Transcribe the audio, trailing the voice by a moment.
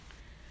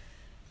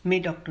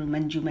मैं डॉक्टर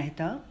मंजू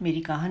मेहता।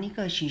 मेरी कहानी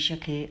का शीर्षक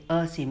है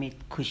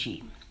असीमित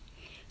खुशी।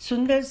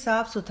 सुंदर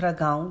साफ सुथरा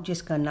गांव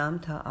जिसका नाम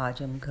था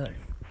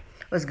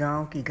आजमगढ़। उस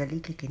गांव की गली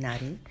के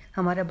किनारे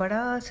हमारा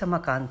बड़ा सा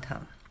मकान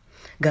था।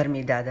 घर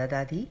में दादा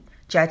दादी,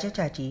 चाचा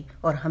चाची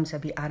और हम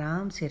सभी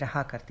आराम से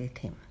रहा करते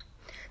थे।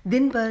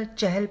 दिन भर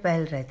चहल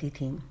पहल रहती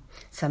थी।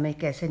 समय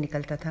कैसे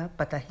निकलता था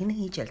पता ही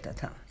नहीं चलता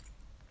था।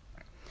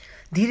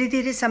 धीरे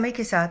धीरे समय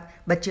के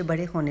साथ बच्चे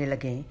बड़े होने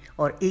लगे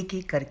और एक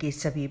एक करके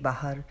सभी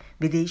बाहर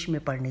विदेश में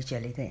पढ़ने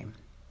चले गए।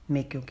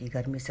 मैं क्योंकि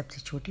घर में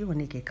सबसे छोटी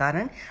होने के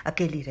कारण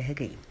अकेली रह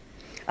गई।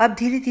 अब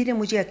धीरे धीरे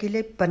मुझे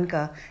अकेलेपन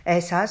का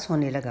एहसास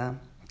होने लगा।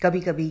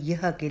 कभी कभी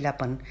यह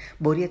अकेलापन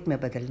बोरियत में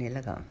बदलने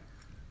लगा।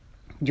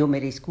 जो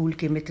मेरे स्कूल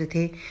के मित्र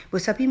थे वो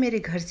सभी मेरे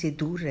घर से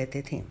दूर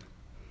रहते थे।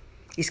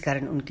 इस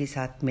कारण उनके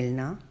साथ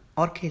मिलना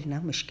और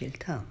खेलना मुश्किल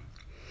था।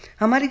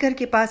 हमारे घर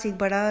के पास एक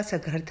बड़ा सा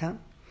घर था।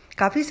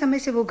 काफ़ी समय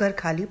से वो घर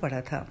खाली पड़ा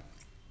था।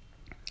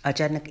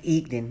 अचानक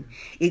एक दिन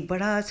एक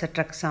बड़ा सा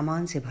ट्रक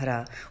सामान से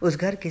भरा उस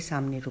घर के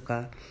सामने रुका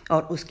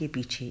और उसके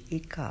पीछे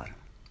एक कार।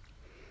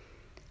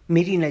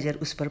 मेरी नज़र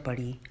उस पर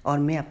पड़ी और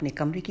मैं अपने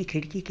कमरे की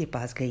खिड़की के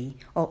पास गई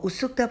और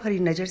उत्सुकता भरी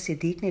नज़र से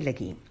देखने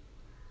लगी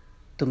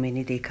तो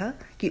मैंने देखा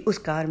कि उस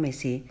कार में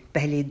से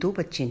पहले 2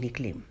 बच्चे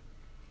निकले।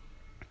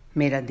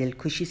 मेरा दिल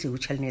खुशी से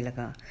उछलने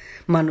लगा,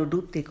 मानो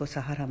डूबते को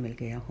सहारा मिल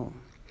गया हो।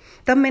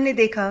 तब मैंने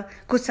देखा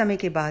कुछ समय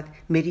के बाद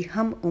मेरी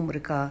हम उम्र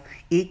का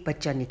एक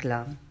बच्चा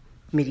निकला।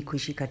 मेरी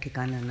खुशी का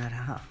ठिकाना न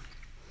रहा।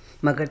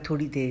 मगर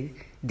थोड़ी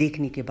देर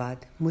देखने के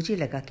बाद मुझे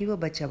लगा कि वह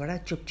बच्चा बड़ा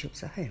चुप चुप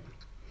सा है।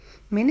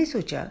 मैंने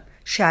सोचा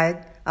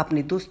शायद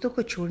अपने दोस्तों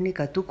को छोड़ने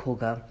का दुख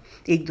होगा,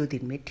 1-2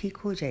 दिन में ठीक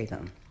हो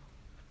जाएगा।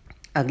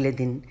 अगले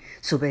दिन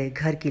सुबह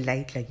घर की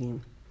लाइट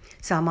लगी,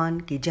 सामान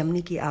के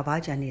जमने की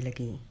आवाज़ आने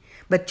लगी,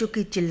 बच्चों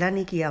की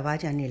चिल्लाने की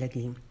आवाज़ आने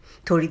लगी।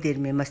 थोड़ी देर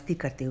में मस्ती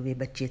करते हुए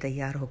बच्चे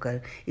तैयार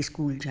होकर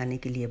स्कूल जाने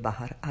के लिए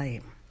बाहर आए।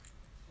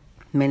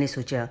 मैंने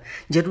सोचा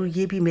जरूर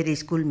ये भी मेरे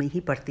स्कूल में ही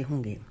पढ़ते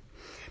होंगे।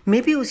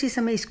 मैं भी उसी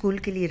समय स्कूल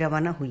के लिए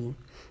रवाना हुई।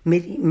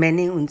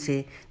 मैंने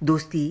उनसे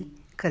दोस्ती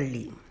कर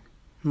ली।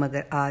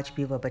 मगर आज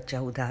भी वह बच्चा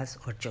उदास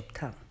और चुप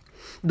था।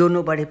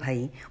 दोनों बड़े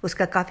भाई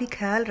उसका काफ़ी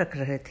ख्याल रख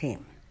रहे थे,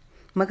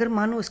 मगर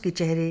मानो उसके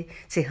चेहरे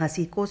से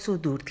हंसी कोसों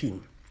दूर थी।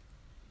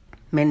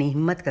 मैंने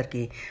हिम्मत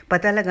करके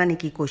पता लगाने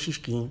की कोशिश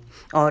की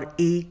और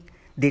एक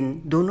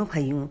दिन दोनों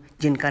भाइयों,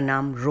 जिनका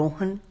नाम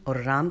रोहन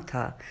और राम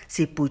था,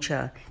 से पूछा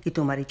कि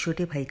तुम्हारे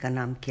छोटे भाई का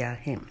नाम क्या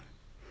है।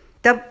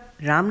 तब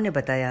राम ने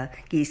बताया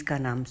कि इसका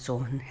नाम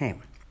सोहन है।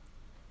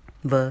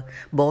 वह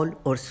बोल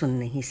और सुन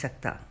नहीं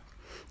सकता।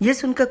 यह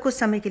सुनकर कुछ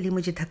समय के लिए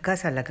मुझे धक्का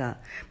सा लगा,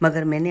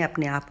 मगर मैंने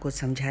अपने आप को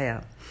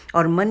समझाया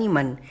और मन ही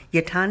मन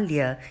यह ठान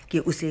लिया कि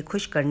उसे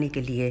खुश करने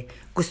के लिए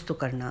कुछ तो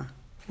करना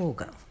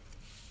होगा।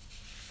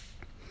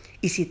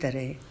 इसी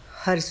तरह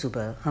हर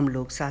सुबह हम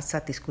लोग साथ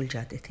साथ स्कूल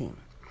जाते थे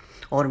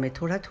और मैं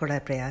थोड़ा थोड़ा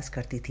प्रयास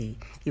करती थी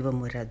कि वह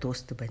मेरा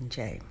दोस्त बन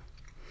जाए।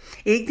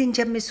 एक दिन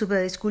जब मैं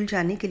सुबह स्कूल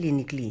जाने के लिए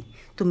निकली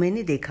तो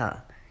मैंने देखा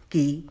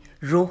कि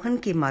रोहन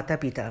के माता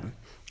पिता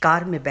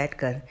कार में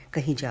बैठकर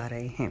कहीं जा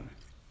रहे हैं।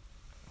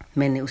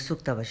 मैंने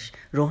उत्सुकतावश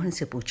रोहन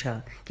से पूछा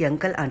कि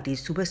अंकल आंटी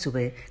सुबह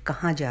सुबह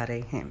कहाँ जा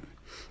रहे हैं।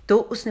 तो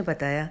उसने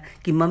बताया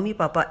कि मम्मी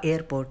पापा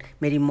एयरपोर्ट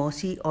मेरी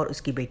मौसी और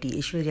उसकी बेटी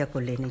ऐश्वर्या को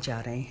लेने जा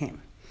रहे हैं।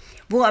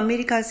 वो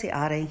अमेरिका से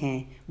आ रहे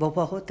हैं। वो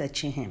बहुत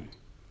अच्छे हैं,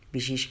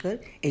 विशेषकर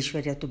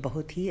ऐश्वर्या तो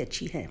बहुत ही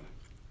अच्छी है।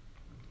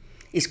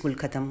 स्कूल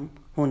ख़त्म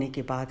होने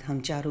के बाद हम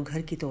चारों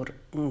घर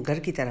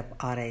की तरफ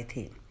आ रहे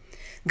थे।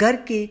 घर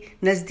के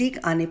नज़दीक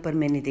आने पर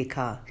मैंने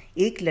देखा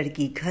एक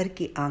लड़की घर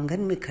के आंगन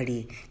में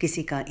खड़ी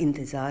किसी का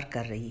इंतज़ार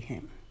कर रही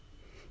है।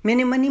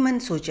 मैंने मन ही मन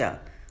सोचा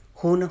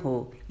हो न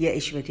हो यह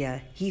ऐश्वर्या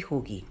ही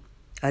होगी।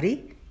 अरे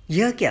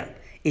यह क्या!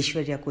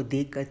 ऐश्वर्या को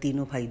देखकर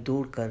तीनों भाई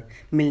दौड़कर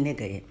मिलने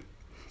गए।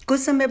 कुछ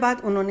समय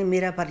बाद उन्होंने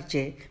मेरा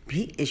परिचय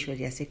भी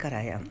ऐश्वर्या से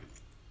कराया।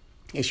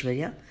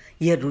 ऐश्वर्या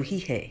यह रूही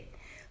है,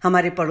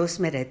 हमारे पड़ोस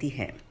में रहती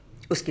है।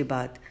 उसके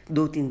बाद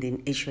 2-3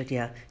 दिन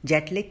ऐश्वर्या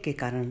जेटलैग के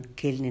कारण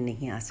खेलने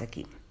नहीं आ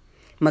सकी,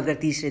 मगर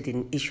तीसरे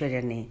दिन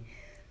ऐश्वर्या ने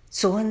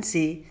सोहन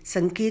से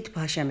संकेत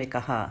भाषा में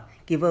कहा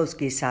कि वह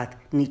उसके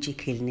साथ नीचे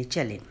खेलने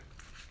चले,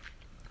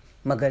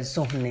 मगर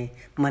सोहन ने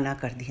मना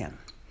कर दिया।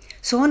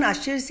 सोहन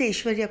आश्चर्य से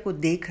ऐश्वर्या को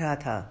देख रहा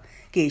था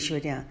कि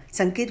ऐश्वर्या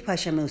संकेत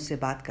भाषा में उससे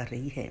बात कर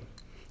रही है।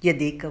 यह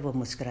देखकर वह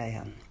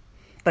मुस्कुराया,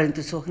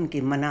 परंतु सोहन के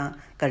मना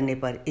करने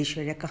पर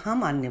ऐश्वर्या कहाँ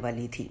मानने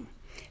वाली थी।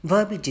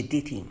 वह भी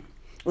जिद्दी थी।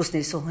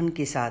 उसने सोहन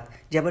के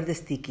साथ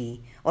जबरदस्ती की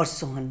और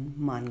सोहन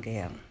मान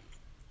गया।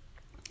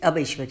 अब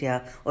ऐश्वर्या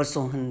और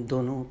सोहन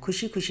दोनों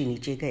खुशी खुशी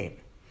नीचे गए।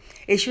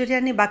 ऐश्वर्या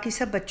ने बाकी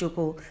सब बच्चों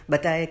को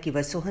बताया कि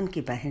वह सोहन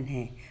की बहन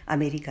है,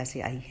 अमेरिका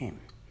से आई हैं।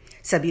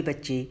 सभी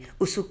बच्चे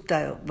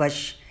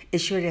उत्सुकतावश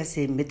ऐश्वर्या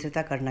से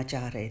मित्रता करना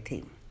चाह रहे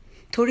थे।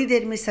 थोड़ी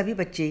देर में सभी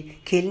बच्चे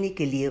खेलने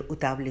के लिए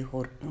उतावले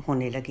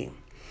होने लगे।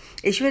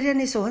 ऐश्वर्या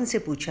ने सोहन से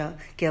पूछा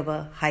क्या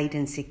वह हाइड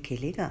एंड सीक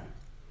खेलेगा।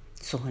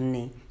 सोहन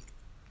ने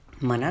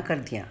मना कर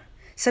दिया।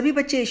 सभी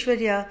बच्चे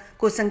ऐश्वर्या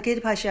को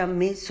संकेत भाषा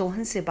में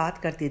सोहन से बात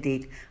करते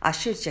देख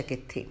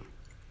आश्चर्यचकित थे।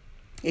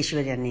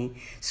 ऐश्वर्या ने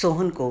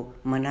सोहन को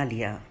मना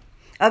लिया।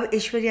 अब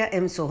ऐश्वर्या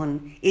एवं सोहन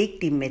एक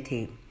टीम में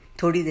थे।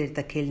 थोड़ी देर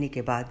तक खेलने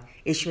के बाद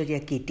ऐश्वर्या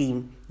की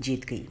टीम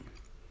जीत गई।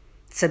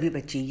 सभी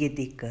बच्चे ये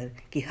देखकर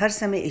कि हर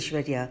समय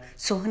ऐश्वर्या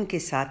सोहन के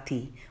साथ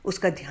थी,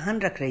 उसका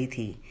ध्यान रख रही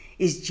थी।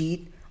 इस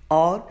जीत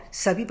और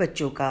सभी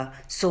बच्चों का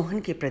सोहन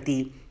के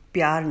प्रति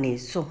प्यार ने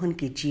सोहन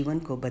के जीवन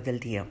को बदल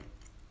दिया।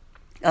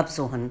 अब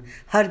सोहन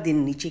हर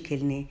दिन नीचे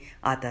खेलने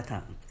आता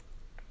था।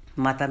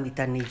 माता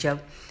पिता ने जब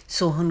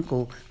सोहन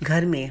को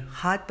घर में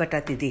हाथ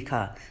बटाते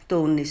देखा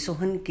तो उन्हें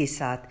सोहन के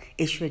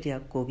साथ ऐश्वर्या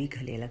को भी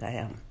गले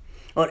लगाया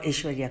और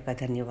ऐश्वर्या का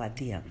धन्यवाद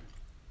दिया।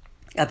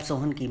 अब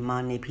सोहन की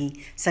मां ने भी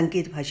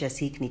संकेत भाषा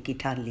सीखने की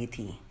ठान ली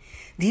थी।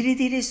 धीरे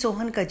धीरे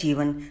सोहन का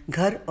जीवन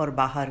घर और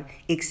बाहर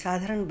एक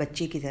साधारण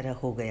बच्चे की तरह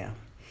हो गया।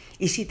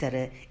 इसी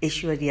तरह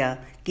ऐश्वर्या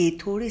के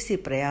थोड़े से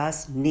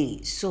प्रयास ने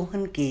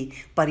सोहन के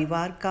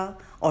परिवार का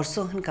और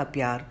सोहन का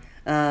प्यार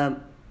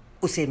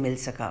उसे मिल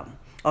सका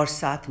और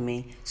साथ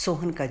में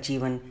सोहन का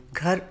जीवन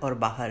घर और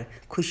बाहर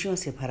खुशियों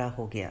से भरा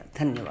हो गया।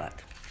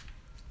 धन्यवाद।